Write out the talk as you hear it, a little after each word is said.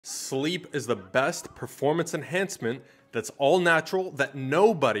Sleep is the best performance enhancement that's all natural, that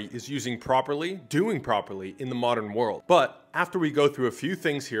nobody is using properly, doing properly in the modern world. But after we go through a few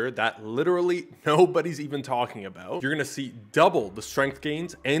things here that literally nobody's even talking about, you're gonna see double the strength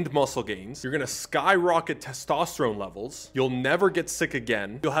gains and muscle gains. You're gonna skyrocket testosterone levels. You'll never get sick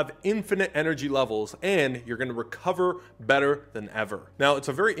again. You'll have infinite energy levels, and you're gonna recover better than ever. Now, it's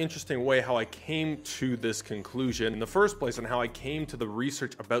a very interesting way how I came to this conclusion in the first place, and how I came to the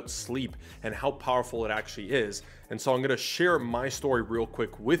research about sleep and how powerful it actually is. And so I'm gonna share my story real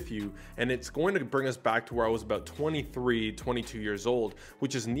quick with you, and it's going to bring us back to where I was about 22 years old,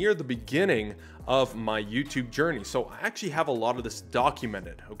 which is near the beginning of my YouTube journey. So I actually have a lot of this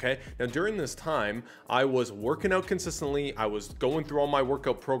documented, okay? Now, during this time, I was working out consistently. I was going through all my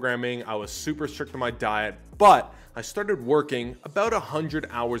workout programming. I was super strict on my diet, but I started working about 100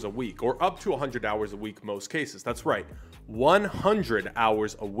 hours a week, or up to 100 hours a week most cases. That's right, 100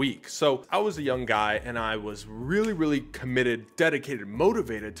 hours a week. So I was a young guy, and I was really committed, dedicated,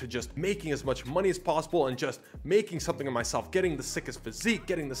 motivated to just making as much money as possible and just making something of myself, getting the sickest physique,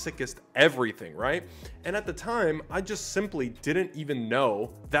 getting the sickest everything, right? And at the time, I just simply didn't even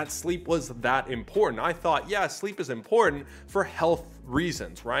know that sleep was that important. I thought, yeah, sleep is important for health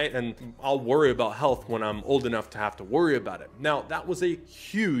reasons, right? And I'll worry about health when I'm old enough to have to worry about it. Now, that was a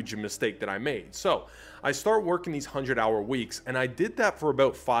huge mistake that I made. So I start working these 100-hour weeks, and I did that for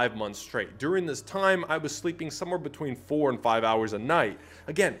about 5 months straight. During this time, I was sleeping somewhere between 4 and 5 hours a night.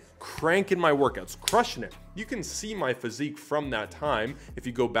 Again, cranking my workouts, crushing it. You can see my physique from that time if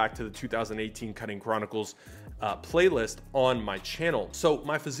you go back to the 2018 Cutting Chronicles playlist on my channel. So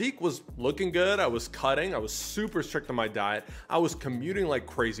my physique was looking good. I was cutting. I was super strict on my diet. I was commuting like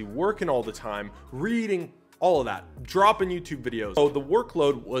crazy, working all the time, reading, all of that, dropping YouTube videos. So the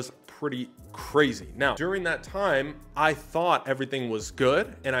workload was pretty crazy. Now, during that time, I thought everything was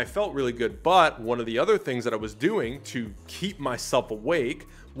good and I felt really good. But one of the other things that I was doing to keep myself awake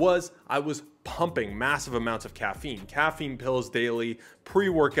was I was pumping massive amounts of caffeine pills daily,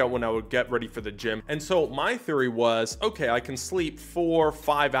 pre-workout when I would get ready for the gym. And so my theory was, okay, I can sleep 4 or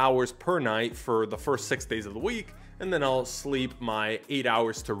 5 hours per night for the first 6 days of the week, and then I'll sleep my 8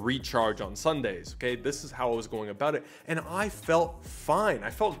 hours to recharge on Sundays. Okay, this is how I was going about it. And I felt fine.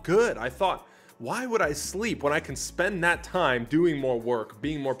 I felt good. I thought, why would I sleep when I can spend that time doing more work,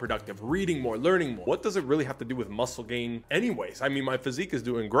 being more productive, reading more, learning more? What does it really have to do with muscle gain anyways? I mean, my physique is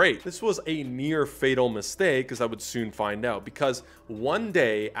doing great. This was a near fatal mistake, as I would soon find out, because one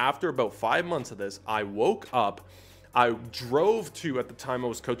day after about 5 months of this, I woke up. I drove to, at the time I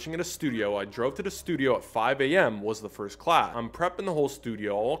was coaching at a studio, I drove to the studio at 5 a.m. was the first class. I'm prepping the whole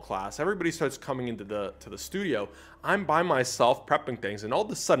studio, all class. Everybody starts coming into the studio. I'm by myself prepping things, and all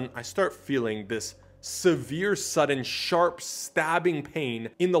of a sudden I start feeling this severe, sudden, sharp, stabbing pain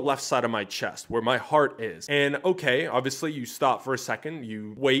in the left side of my chest where my heart is. And okay, obviously you stop for a second,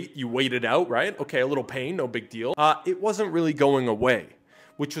 you wait it out, right? Okay, a little pain, no big deal. It wasn't really going away,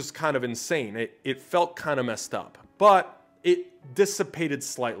 which was kind of insane. It felt kind of messed up, but it dissipated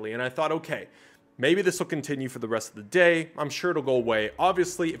slightly. And I thought, okay, maybe this will continue for the rest of the day. I'm sure it'll go away.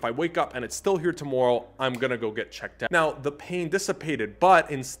 Obviously, if I wake up and it's still here tomorrow, I'm gonna go get checked out. Now, the pain dissipated,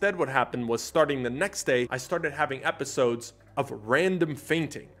 but instead what happened was, starting the next day, I started having episodes of random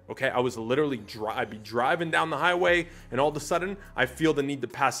fainting. Okay, I was literally I'd be driving down the highway, and all of a sudden I feel the need to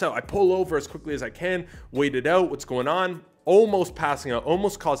pass out. I pull over as quickly as I can, wait it out, what's going on, almost passing out,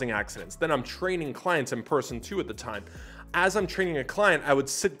 almost causing accidents. Then I'm training clients in person too at the time. As I'm training a client, I would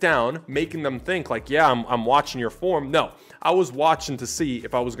sit down, making them think like, yeah, I'm watching your form. No, I was watching to see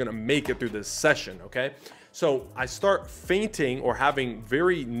if I was gonna make it through this session, okay? So I start fainting, or having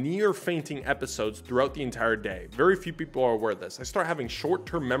very near fainting episodes throughout the entire day. Very few people are aware of this. I start having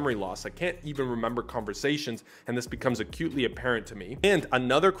short-term memory loss. I can't even remember conversations, and this becomes acutely apparent to me. And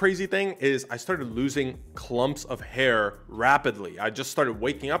another crazy thing is I started losing clumps of hair rapidly. I just started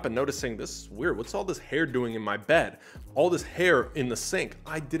waking up and noticing, this is weird. What's all this hair doing in my bed? All this hair in the sink.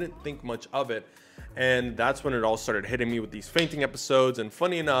 I didn't think much of it. And that's when it all started hitting me with these fainting episodes. And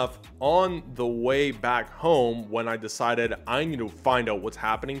funny enough, on the way back home, when I decided I need to find out what's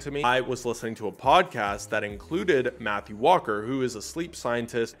happening to me, I was listening to a podcast that included Matthew Walker, who is a sleep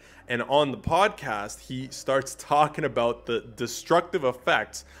scientist. And on the podcast, he starts talking about the destructive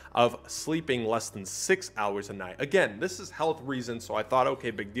effects of sleeping less than 6 hours a night. Again, this is health reasons, so I thought,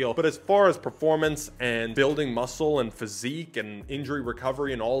 okay, big deal. But as far as performance and building muscle and physique and injury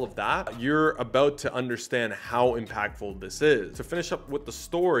recovery and all of that, you're about to understand how impactful this is. To finish up with the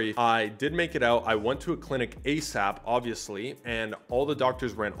story, I did make it out. I went to a clinic ASAP, obviously, and all the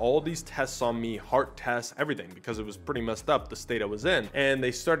doctors ran all these tests on me, heart tests, everything, because it was pretty messed up, the state I was in. And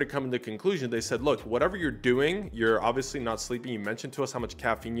they started coming to the conclusion. They said, look, whatever you're doing, you're obviously not sleeping. You mentioned to us how much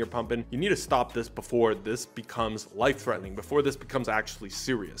caffeine you're pumping. You need to stop this before this becomes life-threatening, before this becomes actually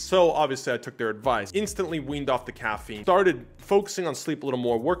serious. So obviously I took their advice, instantly weaned off the caffeine, started focusing on sleep a little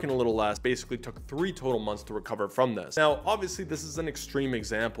more, working a little less, basically took 3 total months to recover from this. Now, obviously this is an extreme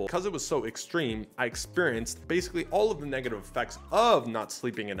example. Because it was so extreme, I experienced basically all of the negative effects of not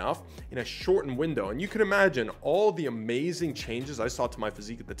sleeping enough in a shortened window. And you can imagine all the amazing changes I saw to my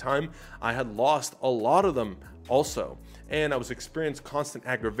physique at the time. I had lost a lot of them also, and I was experiencing constant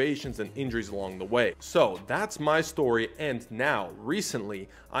aggravations and injuries along the way. So that's my story. And now recently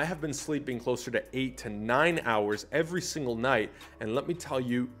I have been sleeping closer to 8 to 9 hours every single night, and let me tell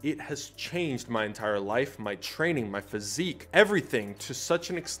you, it has changed my entire life, my training, my physique, everything, to such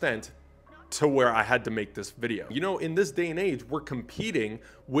an extent to where I had to make this video. You know, in this day and age, we're competing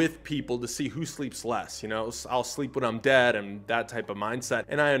with people to see who sleeps less. You know, I'll sleep when I'm dead and that type of mindset.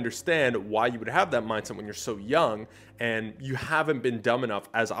 And I understand why you would have that mindset when you're so young and you haven't been dumb enough,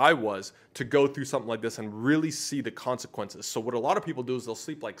 as I was, to go through something like this and really see the consequences. So what a lot of people do is they'll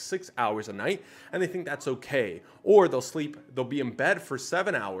sleep like 6 hours a night and they think that's okay. Or they'll be in bed for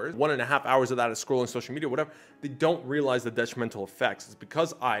 7 hours, 1.5 hours of that is scrolling social media, whatever. They don't realize the detrimental effects. It's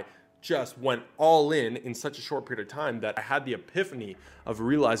because I just went all in such a short period of time that I had the epiphany of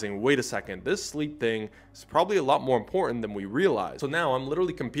realizing, wait a second, this sleep thing is probably a lot more important than we realize. So now I'm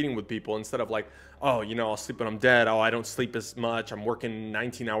literally competing with people instead of like, oh, you know, I'll sleep when I'm dead. Oh, I don't sleep as much. I'm working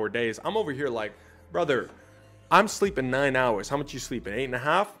 19-hour days. I'm over here like, brother, I'm sleeping 9 hours. How much you sleeping?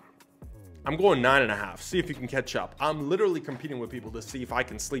 8.5? I'm going 9.5. See if you can catch up. I'm literally competing with people to see if I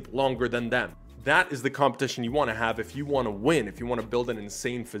can sleep longer than them. That is the competition you want to have if you want to win, if you want to build an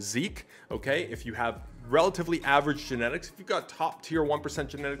insane physique, okay? If you have relatively average genetics, if you've got top tier 1%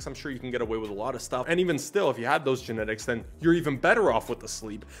 genetics, I'm sure you can get away with a lot of stuff. And even still, if you had those genetics, then you're even better off with the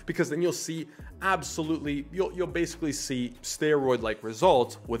sleep, because then you'll see you'll basically see steroid-like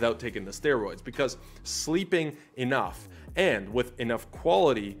results without taking the steroids, because sleeping enough and with enough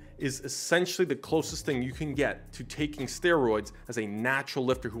quality is essentially the closest thing you can get to taking steroids as a natural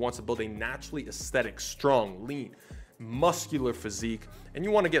lifter who wants to build a naturally aesthetic, strong, lean, muscular physique, and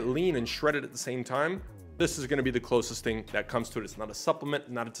you want to get lean and shredded at the same time. This is going to be the closest thing that comes to it. It's not a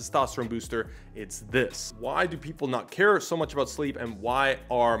supplement, not a testosterone booster. It's this. Why do people not care so much about sleep, and why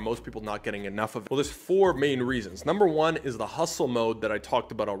are most people not getting enough of it? Well, there's 4 main reasons. Number 1 is the hustle mode that I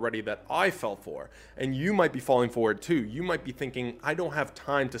talked about already, that I fell for, and you might be falling for it too. You might be thinking, I don't have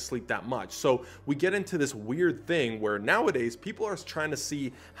time to sleep that much. So we get into this weird thing where nowadays people are trying to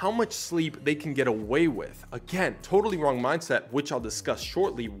see how much sleep they can get away with. Again, totally wrong mindset, which I'll discuss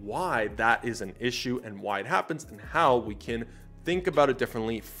shortly why that is an issue and why it happens and how we can think about it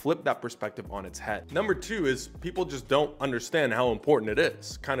differently, flip that perspective on its head. Number 2 is people just don't understand how important it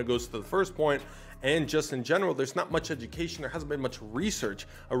is. Kind of goes to the first point. And just in general, there's not much education. There hasn't been much research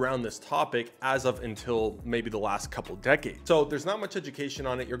around this topic as of until maybe the last couple decades. So there's not much education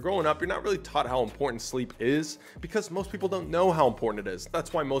on it. You're growing up, you're not really taught how important sleep is, because most people don't know how important it is.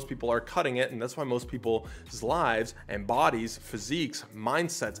 That's why most people are cutting it, and that's why most people's lives and bodies, physiques,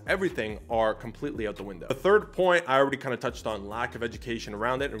 mindsets, everything are completely out the window. The third point I already kind of touched on, lack of education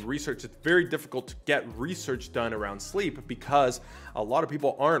around it and research. It's very difficult to get research done around sleep because a lot of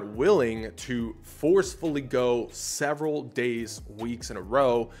people aren't willing to forcefully go several days, weeks in a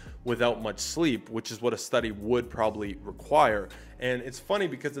row without much sleep, which is what a study would probably require. And it's funny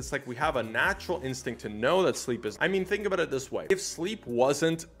because it's like we have a natural instinct to know that sleep is, I mean, think about it this way. If sleep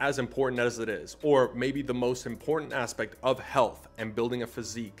wasn't as important as it is, or maybe the most important aspect of health and building a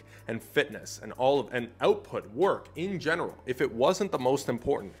physique and fitness and output, work in general, if it wasn't the most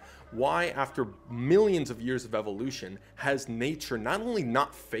important, why, after millions of years of evolution, has nature not only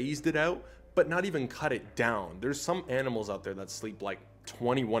not phased it out, but not even cut it down? There's some animals out there that sleep like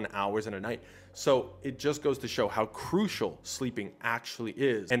 21 hours in a night. So it just goes to show how crucial sleeping actually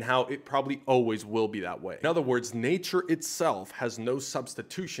is, and how it probably always will be that way. In other words, nature itself has no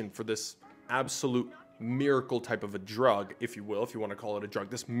substitution for this absolute miracle type of a drug, if you will, if you want to call it a drug,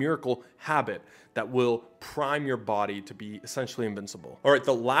 this miracle habit that will prime your body to be essentially invincible. All right,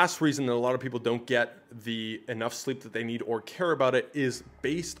 the last reason that a lot of people don't get the enough sleep that they need or care about it is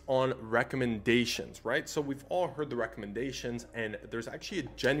based on recommendations, right? So we've all heard the recommendations, and there's actually a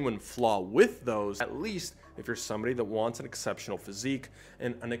genuine flaw with those, at least if you're somebody that wants an exceptional physique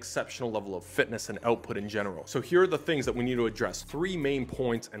and an exceptional level of fitness and output in general. So here are the things that we need to address. 3 main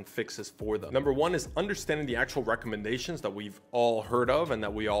points and fixes for them. Number 1 is understanding the actual recommendations that we've all heard of and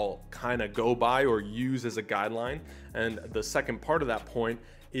that we all kind of go by or use as a guideline. And the second part of that point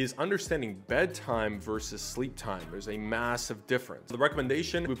is understanding bedtime versus sleep time. There's a massive difference. The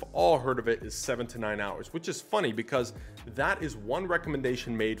recommendation, we've all heard of it, is 7 to 9 hours, which is funny because that is one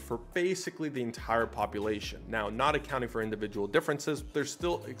recommendation made for basically the entire population. Now, not accounting for individual differences, they're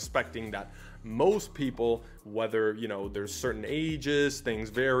still expecting that most people, whether, you know, there's certain ages, things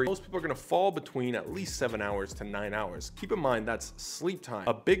vary, most people are gonna fall between at least 7 hours to 9 hours. Keep in mind, that's sleep time.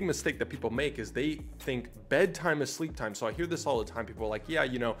 A big mistake that people make is they think bedtime is sleep time. So I hear this all the time. People are like, yeah,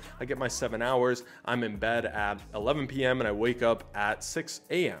 you know, I get my 7 hours, I'm in bed at 11 p.m. and I wake up at 6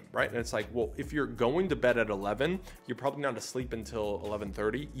 a.m., right? And it's like, well, if you're going to bed at 11, you're probably not asleep until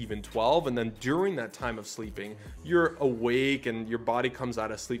 11:30, even 12. And then during that time of sleeping, you're awake and your body comes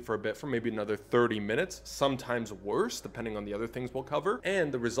out of sleep for a bit, for maybe another 30 minutes, sometimes worse, depending on the other things we'll cover.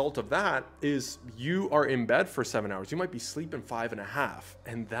 And the result of that is you are in bed for 7 hours. You might be sleeping 5.5,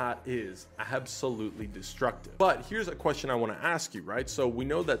 and that is absolutely destructive. But here's a question I want to ask you, right? So we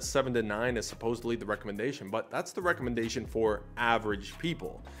know that 7 to 9 is supposedly the recommendation, but that's the recommendation for average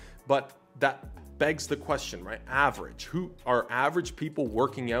people. But that begs the question, right? Average. Who are average people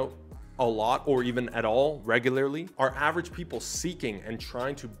working out a lot or even at all regularly? Are average people seeking and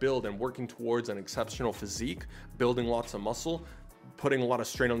trying to build and working towards an exceptional physique, building lots of muscle, putting a lot of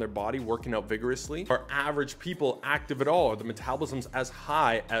strain on their body, working out vigorously? Are average people active at all? Are the metabolisms as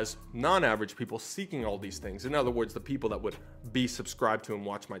high as non-average people seeking all these things? In other words, the people that would be subscribed to and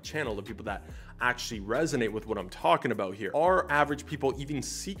watch my channel, the people that actually resonate with what I'm talking about here. Are average people even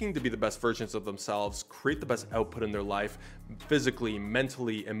seeking to be the best versions of themselves, create the best output in their life, physically,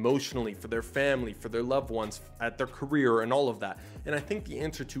 mentally, emotionally, for their family, for their loved ones, at their career, and all of that? And I think the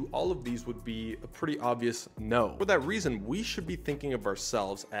answer to all of these would be a pretty obvious no. For that reason, we should be thinking of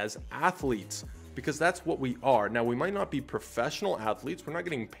ourselves as athletes, because that's what we are. Now, we might not be professional athletes. We're not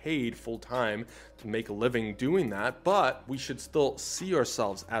getting paid full time to make a living doing that, but we should still see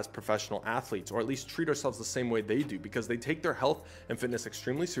ourselves as professional athletes, or at least treat ourselves the same way they do, because they take their health and fitness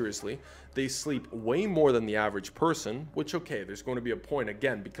extremely seriously. They sleep way more than the average person, which, okay, there's going to be a point,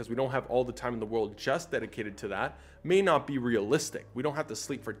 again, because we don't have all the time in the world just dedicated to that, may not be realistic. We don't have to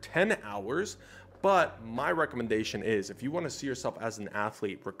sleep for 10 hours, but my recommendation is, if you want to see yourself as an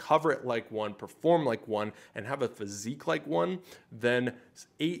athlete, recover it like one, perform like one, and have a physique like one, then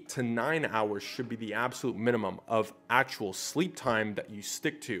 8 to 9 hours should be the absolute minimum of actual sleep time that you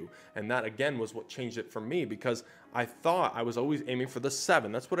stick to. And that, again, was what changed it for me, because I thought I was always aiming for the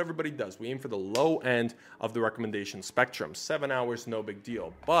 7. That's what everybody does. We aim for the low end of the recommendation spectrum. 7 hours, no big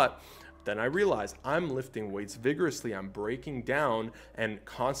deal. But then I realized I'm lifting weights vigorously, I'm breaking down and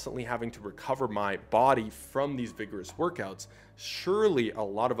constantly having to recover my body from these vigorous workouts. Surely a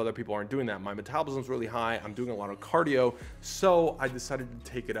lot of other people aren't doing that. My metabolism's really high, I'm doing a lot of cardio, so I decided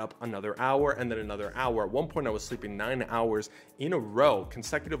to take it up another hour and then another hour. At one point I was sleeping 9 hours in a row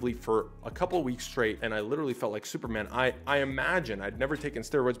consecutively for a couple of weeks straight, and I literally felt like Superman. I imagine, I'd never taken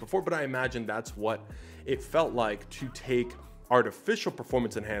steroids before, but I imagine that's what it felt like to take artificial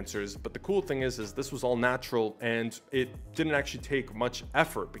performance enhancers. But the cool thing is this was all natural, and it didn't actually take much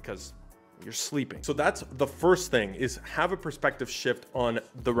effort because you're sleeping. So that's the first thing, is have a perspective shift on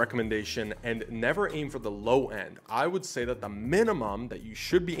the recommendation and never aim for the low end. I would say that the minimum that you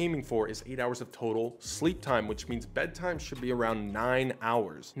should be aiming for is 8 hours of total sleep time, which means bedtime should be around 9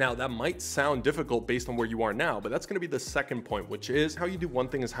 hours. Now, that might sound difficult based on where you are now, but that's going to be the second point, which is how you do one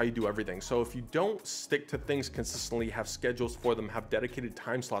thing is how you do everything. So if you don't stick to things consistently, have schedules for them, have dedicated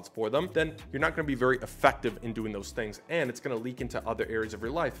time slots for them, then you're not going to be very effective in doing those things, and it's going to leak into other areas of your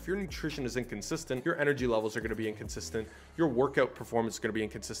life. If your nutrition is inconsistent, your energy levels are going to be inconsistent, your workout performance is going to be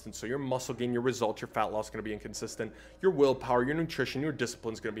inconsistent, so your muscle gain, your results, your fat loss is going to be inconsistent, your willpower, your nutrition, your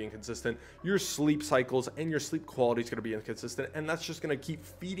discipline is going to be inconsistent, your sleep cycles and your sleep quality is going to be inconsistent, and that's just going to keep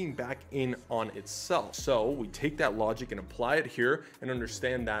feeding back in on itself. So we take that logic and apply it here and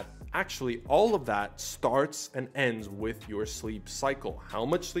understand that actually all of that starts and ends with your sleep cycle. How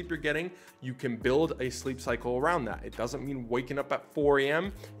much sleep you're getting, you can build a sleep cycle around that. It doesn't mean waking up at 4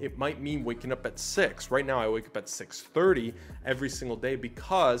 a.m. It might mean waking up at 6. Right now I wake up at 6:30 every single day,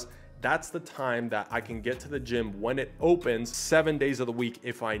 because that's the time that I can get to the gym when it opens 7 days of the week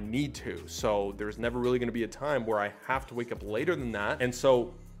if I need to. So there's never really going to be a time where I have to wake up later than that. And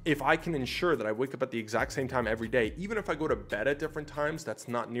so if I can ensure that I wake up at the exact same time every day, even if I go to bed at different times, that's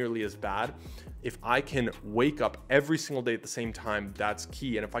not nearly as bad. If I can wake up every single day at the same time, that's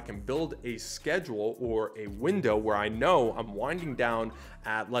key. And if I can build a schedule or a window where I know I'm winding down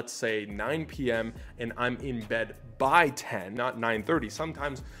at, let's say, 9 p.m. and I'm in bed by 10, not 9:30.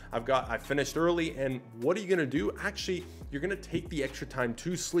 Sometimes I finished early, and what are you gonna do? Actually, you're gonna take the extra time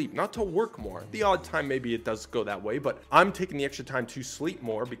to sleep, not to work more. The odd time maybe it does go that way, but I'm taking the extra time to sleep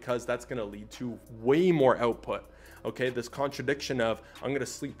more because that's gonna lead to way more output. Okay, this contradiction of I'm gonna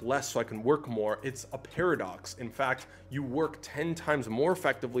sleep less so I can work more, it's a paradox. In fact, you work 10 times more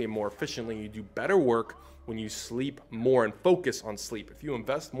effectively and more efficiently. You do better work when you sleep more and focus on sleep. If you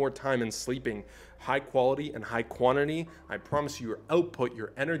invest more time in sleeping high quality and high quantity, I promise you your output,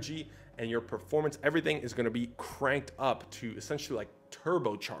 your energy, and your performance, everything is gonna be cranked up to essentially like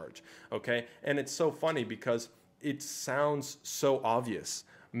turbocharge, okay? And it's so funny because it sounds so obvious.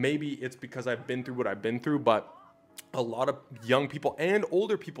 Maybe it's because I've been through what I've been through, but a lot of young people and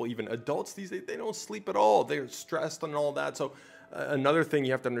older people, even adults these days, they don't sleep at all. They're stressed and all that. So another thing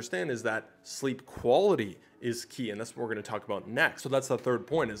you have to understand is that sleep quality is key, and that's what we're going to talk about next. So that's the third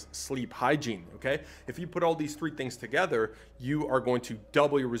point, is sleep hygiene. Okay, if you put all these three things together, you are going to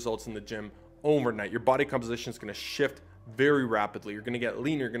double your results in the gym overnight. Your body composition is going to shift very rapidly. You're going to get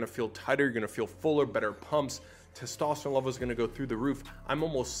leaner, you're going to feel tighter, you're going to feel fuller, better pumps. Testosterone levels are going to go through the roof. I'm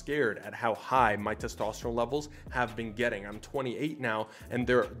almost scared at how high my testosterone levels have been getting. I'm 28 now, and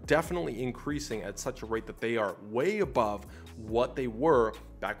they're definitely increasing at such a rate that they are way above what they were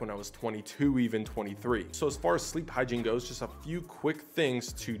back when I was 22, even 23. So as far as sleep hygiene goes, just a few quick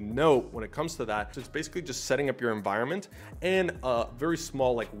things to note when it comes to that. So it's basically just setting up your environment and a very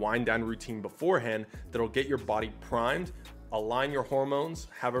small like wind down routine beforehand that'll get your body primed, align your hormones,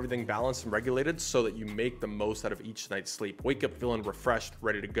 have everything balanced and regulated so that you make the most out of each night's sleep. Wake up feeling refreshed,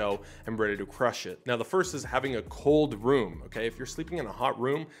 ready to go, and ready to crush it. Now, the first is having a cold room, okay? If you're sleeping in a hot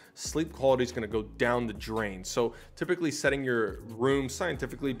room, sleep quality is gonna go down the drain. So typically setting your room,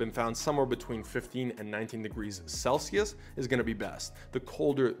 scientifically been found somewhere between 15 and 19 degrees Celsius is gonna be best. The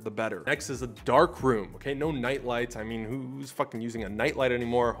colder, the better. Next is a dark room, okay? No night lights. I mean, who's fucking using a night light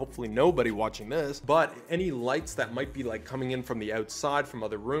anymore? Hopefully nobody watching this, but any lights that might be like coming in from the outside, from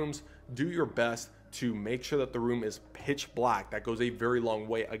other rooms, do your best to make sure that the room is pitch black. That goes a very long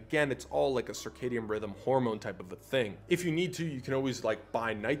way. Again, it's all like a circadian rhythm hormone type of a thing. If you need to, you can always like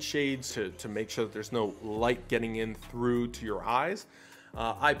buy nightshades to make sure that there's no light getting in through to your eyes.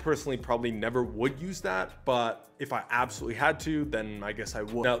 I personally probably never would use that, but if I absolutely had to, then I guess I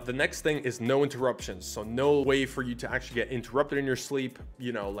would. Now, the next thing is no interruptions. So no way for you to actually get interrupted in your sleep.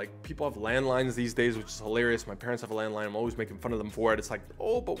 You know, like people have landlines these days, which is hilarious. My parents have a landline. I'm always making fun of them for it. It's like,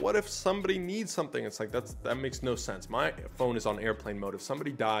 oh, but what if somebody needs something? It's like, that makes no sense. My phone is on airplane mode. If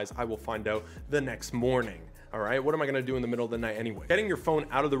somebody dies, I will find out the next morning. All right, what am I gonna do in the middle of the night anyway? Getting your phone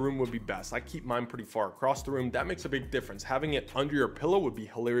out of the room would be best. I keep mine pretty far across the room. That makes a big difference. Having it under your pillow would be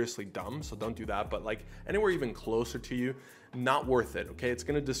hilariously dumb, so don't do that. But like anywhere even closer to you, not worth it, okay? It's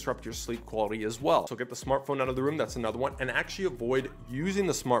gonna disrupt your sleep quality as well. So get the smartphone out of the room, that's another one. And actually avoid using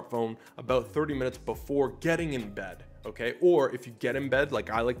the smartphone about 30 minutes before getting in bed. Okay, or if you get in bed like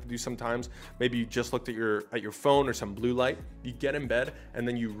I like to do sometimes, maybe you just looked at your phone or some blue light, you get in bed and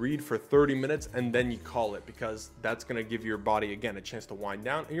then you read for 30 minutes and then you call it, because that's going to give your body again a chance to wind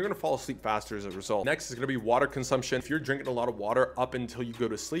down and you're going to fall asleep faster as a result. Next is going to be water consumption. If you're drinking a lot of water up until you go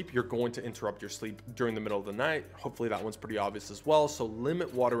to sleep, you're going to interrupt your sleep during the middle of the night. Hopefully that one's pretty obvious as well. So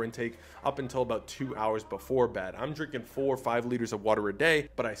limit water intake up until about 2 hours before bed. I'm drinking 4 or 5 liters of water a day,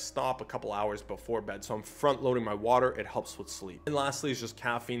 but I stop a couple hours before bed, so I'm front loading my water. It helps with sleep. And lastly is just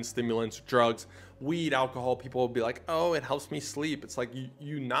caffeine, stimulants, drugs, weed, alcohol. People will be like, oh, it helps me sleep. It's like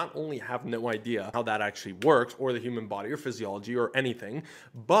you not only have no idea how that actually works, or the human body or physiology or anything,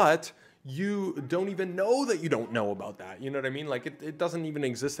 but you don't even know that you don't know about that. You know what I mean? Like it doesn't even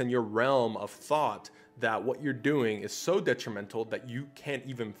exist in your realm of thought that what you're doing is so detrimental that you can't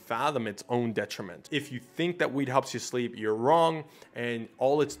even fathom its own detriment. If you think that weed helps you sleep, you're wrong, and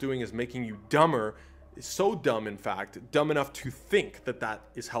all it's doing is making you dumber. So dumb, in fact, dumb enough to think that that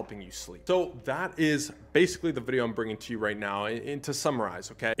is helping you sleep. So that is basically the video I'm bringing to you right now. And to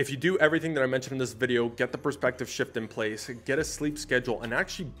summarize, okay, if you do everything that I mentioned in this video, get the perspective shift in place, get a sleep schedule, and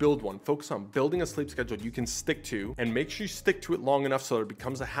actually build one. Focus on building a sleep schedule you can stick to, and make sure you stick to it long enough so that it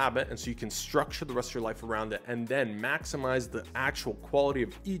becomes a habit, and so you can structure the rest of your life around it, and then maximize the actual quality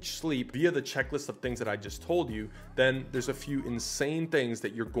of each sleep via the checklist of things that I just told you. Then there's a few insane things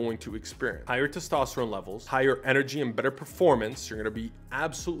that you're going to experience: higher testosterone levels, higher energy and better performance. You're going to be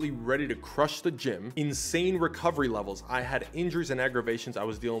absolutely ready to crush the gym. Insane recovery levels. I had injuries and aggravations I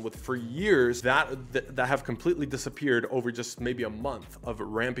was dealing with for years that have completely disappeared over just maybe a month of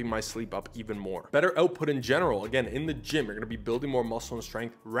ramping my sleep up even more. Better output in general. Again, in the gym, you're going to be building more muscle and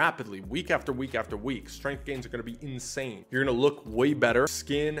strength rapidly, week after week after week. Strength gains are going to be insane. You're going to look way better.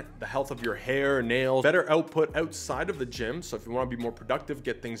 Skin, the health of your hair, nails, better output outside of the gym. So if you want to be more productive,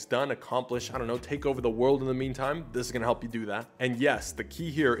 get things done, accomplish, I don't know, take over the world in the meantime, this is going to help you do that. And yes, the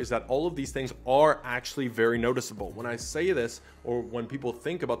key here is that all of these things are actually very noticeable. When I say this, or when people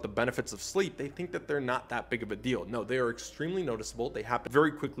think about the benefits of sleep, they think that they're not that big of a deal. No, they are extremely noticeable. They happen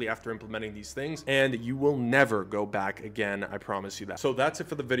very quickly after implementing these things, and you will never go back again. I promise you that. So that's it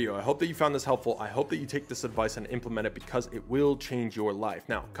for the video. I hope that you found this helpful. I hope that you take this advice and implement it, because it will change your life.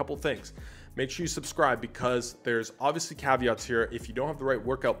 Now, a couple things. Make sure you subscribe, because there's obviously caveats here. If you don't have the right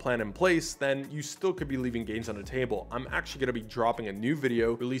workout plan in place, then you still could be leaving gains on the table. I'm actually going to be dropping a new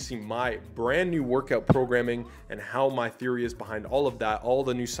video, releasing my brand new workout programming and how my theory is behind all of that, all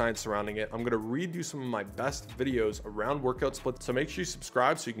the new science surrounding it. I'm going to redo some of my best videos around workout splits. So make sure you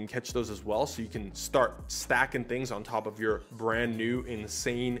subscribe so you can catch those as well, so you can start stacking things on top of your brand new,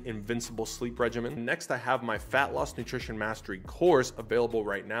 insane, invincible sleep regimen. Next, I have my Fat Loss Nutrition Mastery course available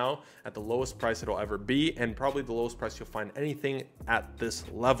right now at the lowest price it'll ever be, and probably the lowest price you'll find anything at this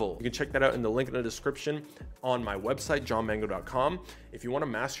level. You can check that out in the link in the description on my website, johnmango.com. If you want to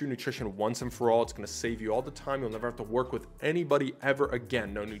master your nutrition once and for all, it's going to save you all the time. You'll never have to work with anybody ever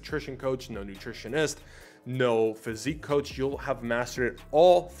again. No nutrition coach, no nutritionist, no physique coach. You'll have mastered it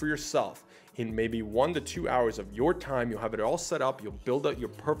all for yourself. In maybe 1 to 2 hours of your time, you'll have it all set up. You'll build out your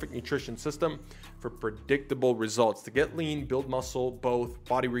perfect nutrition system for predictable results to get lean, build muscle, both,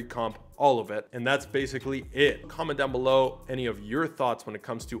 body recomp, all of it. And that's basically it. Comment down below any of your thoughts when it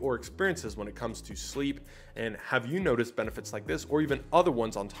comes to, or experiences when it comes to sleep. And have you noticed benefits like this, or even other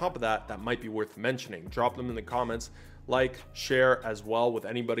ones on top of that that might be worth mentioning? Drop them in the comments. Like, share as well with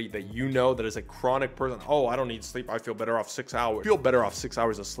anybody that you know that is a chronic person. Oh, I don't need sleep. I feel better off 6 hours. You feel better off 6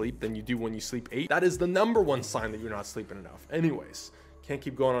 hours of sleep than you do when you sleep 8. That is the #1 sign that you're not sleeping enough. Anyways, can't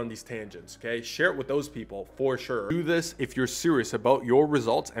keep going on these tangents, okay? Share it with those people for sure. Do this if you're serious about your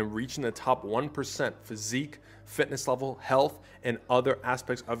results and reaching the top 1% physique, fitness level, health, and other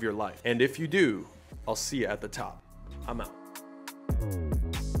aspects of your life. And if you do, I'll see you at the top. I'm out.